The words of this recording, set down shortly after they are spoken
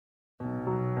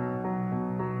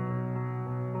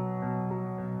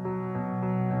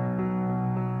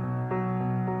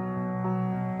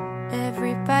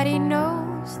Everybody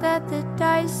knows that the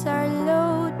dice are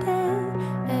loaded.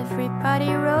 Everybody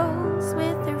rolls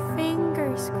with their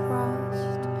fingers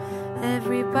crossed.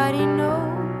 Everybody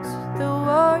knows the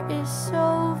war is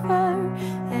over.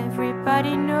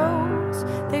 Everybody knows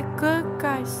the good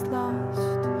guys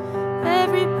lost.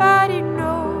 Everybody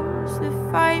knows the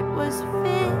fight was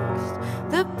fixed.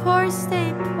 The poor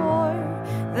stay poor,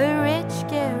 the rich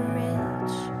get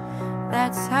rich.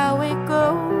 That's how it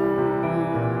goes.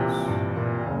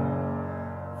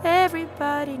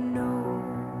 Everybody knows.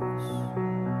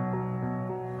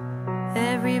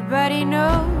 Everybody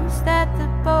knows that the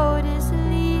boat is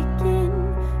leaking.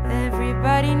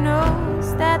 Everybody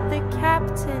knows that the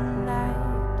captain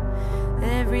lied.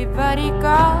 Everybody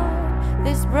got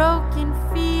this broken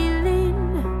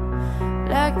feeling,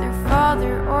 like their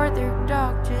father or their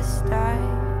dog just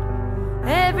died.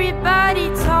 Everybody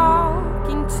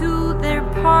talking to their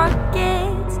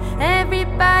pockets.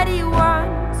 Everybody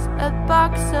wants a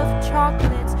box of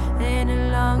chocolates and a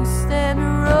long stem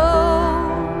rose.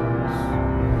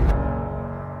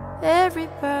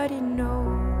 Everybody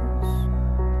knows.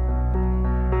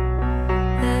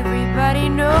 Everybody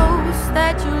knows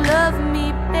that you love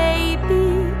me,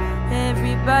 baby.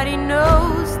 Everybody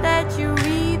knows that you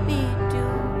really do.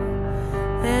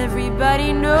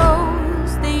 Everybody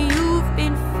knows that you've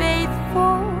been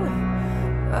faithful.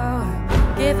 Oh,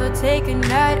 give or take a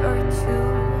night or two.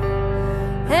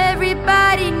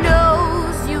 Everybody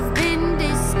knows you've been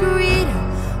discreet,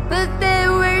 but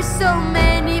there were so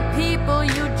many people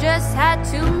you just had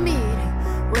to meet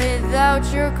without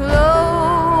your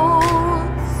clothes.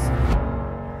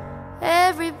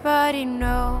 Everybody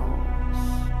knows.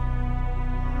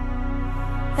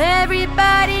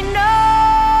 Everybody knows.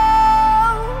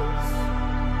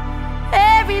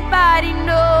 Everybody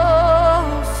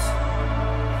knows.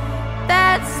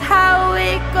 That's how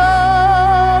it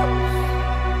goes.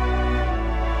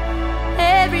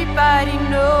 Everybody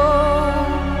knows.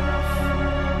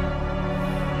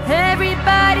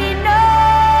 Everybody knows.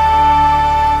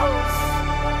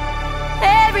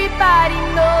 Everybody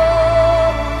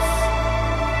knows.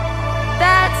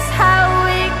 That's how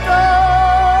it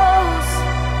goes.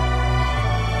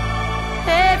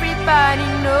 Everybody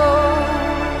knows.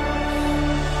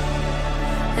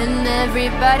 And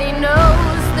everybody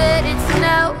knows that it's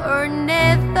now or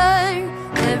never.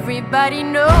 Everybody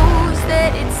knows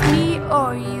that it's me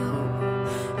or you.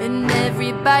 And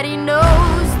everybody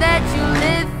knows that you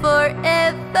live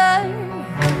forever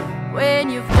when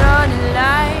you've drawn a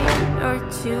line or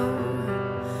two.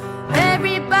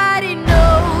 Everybody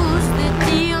knows the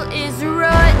deal is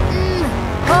rotten.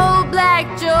 Old Black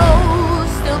Joe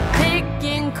still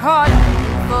picking cotton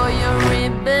for your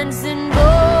ribbons and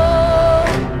bows.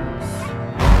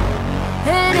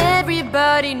 And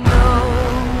everybody knows.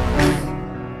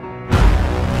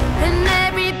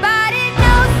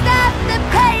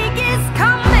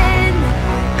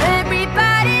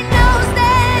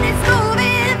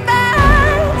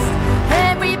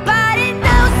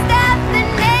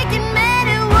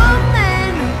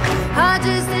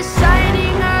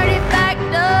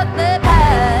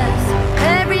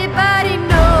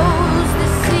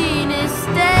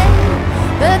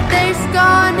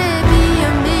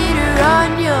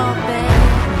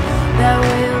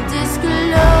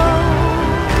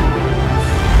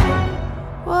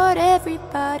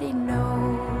 Everybody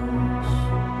knows.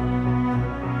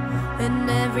 And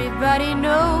everybody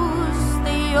knows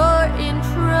that you're in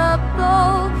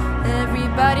trouble.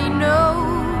 Everybody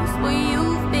knows what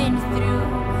you've been through,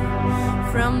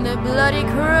 from the bloody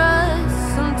cross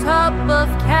on top of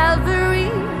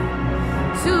Calvary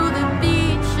to the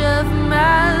beach of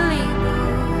Malibu.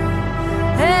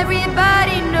 Everybody